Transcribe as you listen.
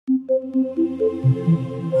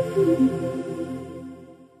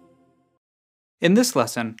In this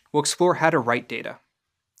lesson, we'll explore how to write data.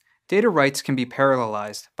 Data writes can be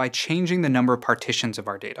parallelized by changing the number of partitions of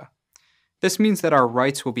our data. This means that our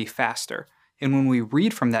writes will be faster, and when we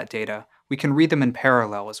read from that data, we can read them in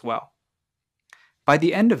parallel as well. By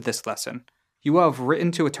the end of this lesson, you will have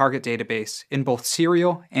written to a target database in both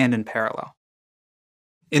serial and in parallel.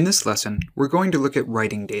 In this lesson, we're going to look at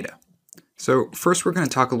writing data. So first we're going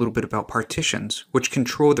to talk a little bit about partitions, which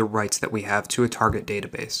control the writes that we have to a target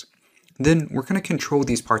database. Then we're going to control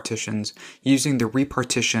these partitions using the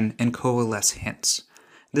repartition and coalesce hints.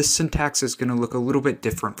 This syntax is going to look a little bit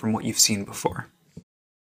different from what you've seen before.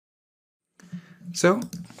 So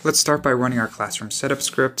let's start by running our classroom setup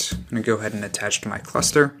script. I'm going to go ahead and attach to my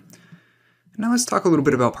cluster. Now let's talk a little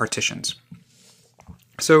bit about partitions.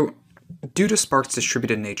 So due to Spark's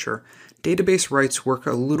distributed nature, database writes work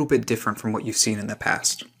a little bit different from what you've seen in the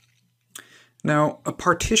past. Now, a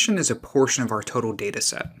partition is a portion of our total data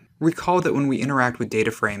set. Recall that when we interact with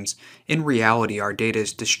DataFrames, in reality our data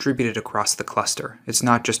is distributed across the cluster. It's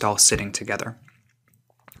not just all sitting together.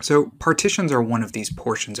 So partitions are one of these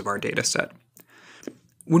portions of our data set.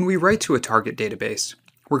 When we write to a target database,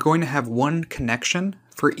 we're going to have one connection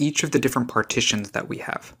for each of the different partitions that we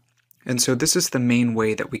have. And so this is the main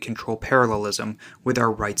way that we control parallelism with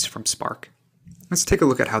our writes from Spark. Let's take a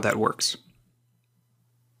look at how that works.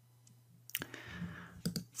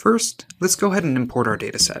 First, let's go ahead and import our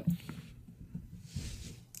dataset.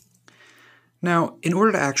 Now, in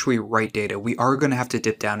order to actually write data, we are going to have to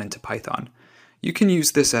dip down into Python. You can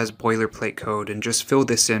use this as boilerplate code and just fill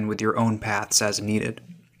this in with your own paths as needed.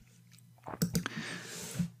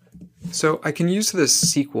 So I can use this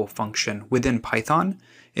SQL function within Python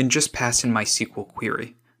and just pass in my SQL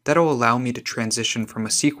query. That'll allow me to transition from a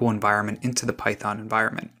SQL environment into the Python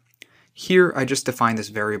environment. Here, I just define this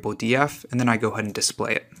variable df, and then I go ahead and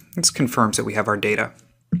display it. This confirms that we have our data.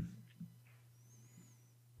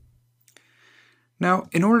 Now,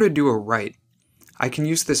 in order to do a write, I can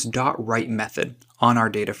use this .write method on our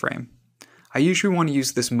data frame. I usually want to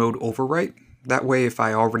use this mode overwrite. That way, if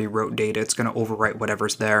I already wrote data, it's going to overwrite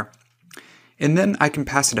whatever's there. And then I can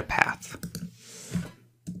pass it a path.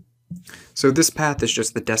 So this path is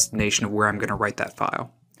just the destination of where I'm going to write that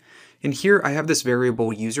file. And here I have this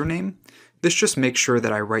variable username. This just makes sure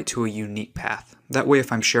that I write to a unique path. That way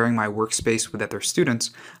if I'm sharing my workspace with other students,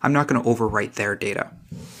 I'm not going to overwrite their data.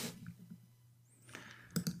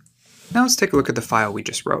 Now let's take a look at the file we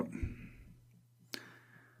just wrote.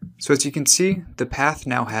 So as you can see, the path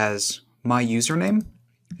now has my username,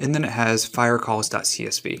 and then it has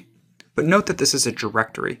firecalls.csv. But note that this is a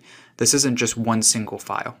directory. This isn't just one single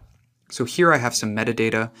file. So here I have some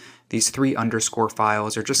metadata. These 3 underscore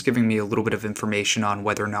files are just giving me a little bit of information on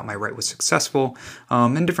whether or not my write was successful,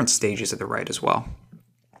 and different stages of the write as well.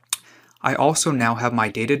 I also now have my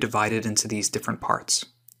data divided into these different parts.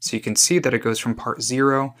 So you can see that it goes from part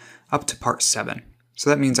 0 up to part 7. So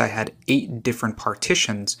that means I had 8 different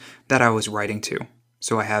partitions that I was writing to.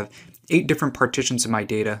 So I have 8 different partitions of my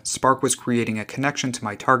data. Spark was creating a connection to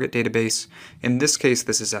my target database. In this case,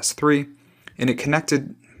 this is S3, and it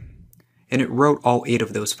connected and it wrote all 8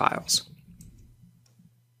 of those files.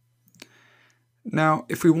 Now,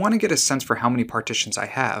 if we want to get a sense for how many partitions I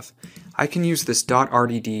have, I can use this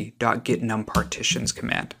 .rdd.getNumPartitions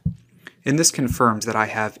command. And this confirms that I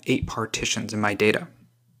have 8 partitions in my data.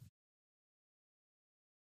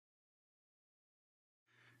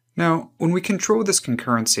 Now, when we control this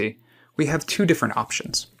concurrency, we have 2 different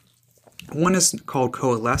options. One is called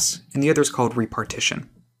coalesce, and the other is called repartition.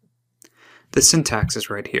 The syntax is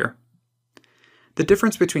right here. The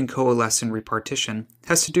difference between coalesce and repartition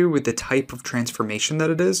has to do with the type of transformation that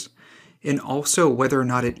it is, and also whether or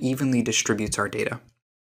not it evenly distributes our data.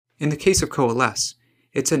 In the case of coalesce,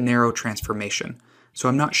 it's a narrow transformation, so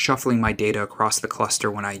I'm not shuffling my data across the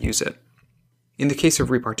cluster when I use it. In the case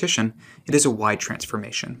of repartition, it is a wide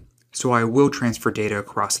transformation, so I will transfer data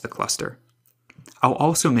across the cluster. I'll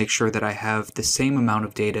also make sure that I have the same amount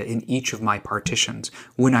of data in each of my partitions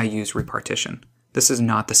when I use repartition. This is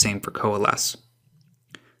not the same for coalesce.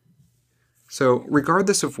 So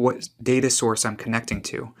regardless of what data source I'm connecting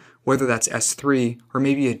to, whether that's S3 or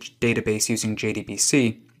maybe a database using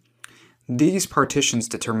JDBC, these partitions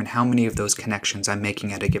determine how many of those connections I'm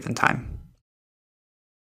making at a given time.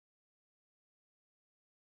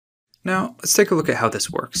 Now, let's take a look at how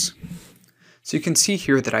this works. So you can see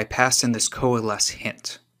here that I passed in this coalesce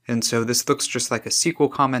hint. And so this looks just like a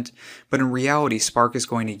SQL comment, but in reality, Spark is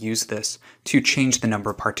going to use this to change the number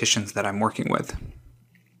of partitions that I'm working with.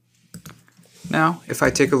 Now, if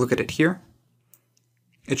I take a look at it here,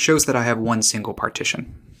 it shows that I have one single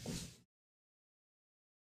partition.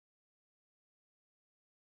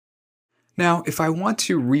 Now, if I want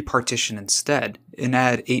to repartition instead and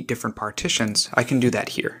add 8 different partitions, I can do that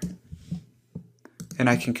here. And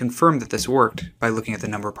I can confirm that this worked by looking at the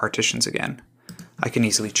number of partitions again. I can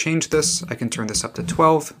easily change this. I can turn this up to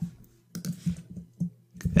 12.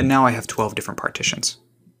 And now I have 12 different partitions.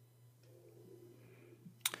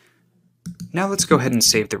 Now let's go ahead and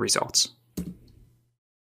save the results.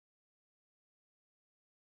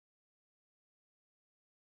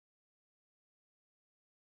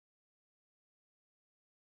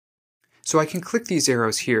 So I can click these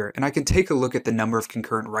arrows here, and I can take a look at the number of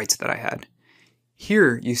concurrent writes that I had.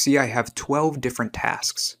 Here, you see I have 12 different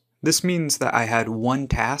tasks. This means that I had one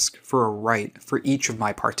task for a write for each of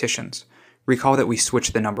my partitions. Recall that we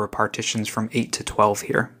switched the number of partitions from 8 to 12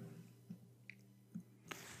 here.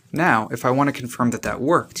 Now, if I want to confirm that that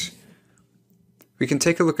worked, we can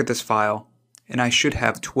take a look at this file, and I should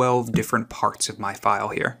have 12 different parts of my file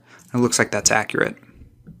here. It looks like that's accurate.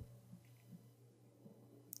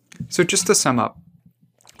 So just to sum up,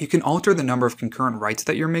 you can alter the number of concurrent writes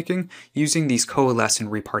that you're making using these coalesce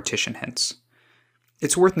and repartition hints.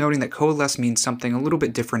 It's worth noting that coalesce means something a little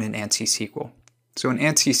bit different in ANSI SQL. So in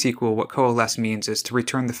ANSI SQL, what coalesce means is to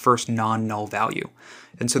return the first non-null value.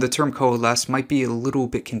 And so the term coalesce might be a little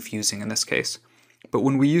bit confusing in this case. But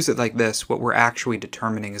when we use it like this, what we're actually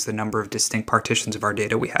determining is the number of distinct partitions of our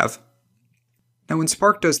data we have. Now when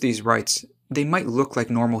Spark does these writes, they might look like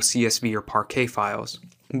normal CSV or Parquet files,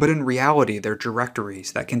 but in reality they're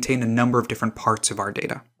directories that contain a number of different parts of our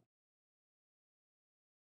data.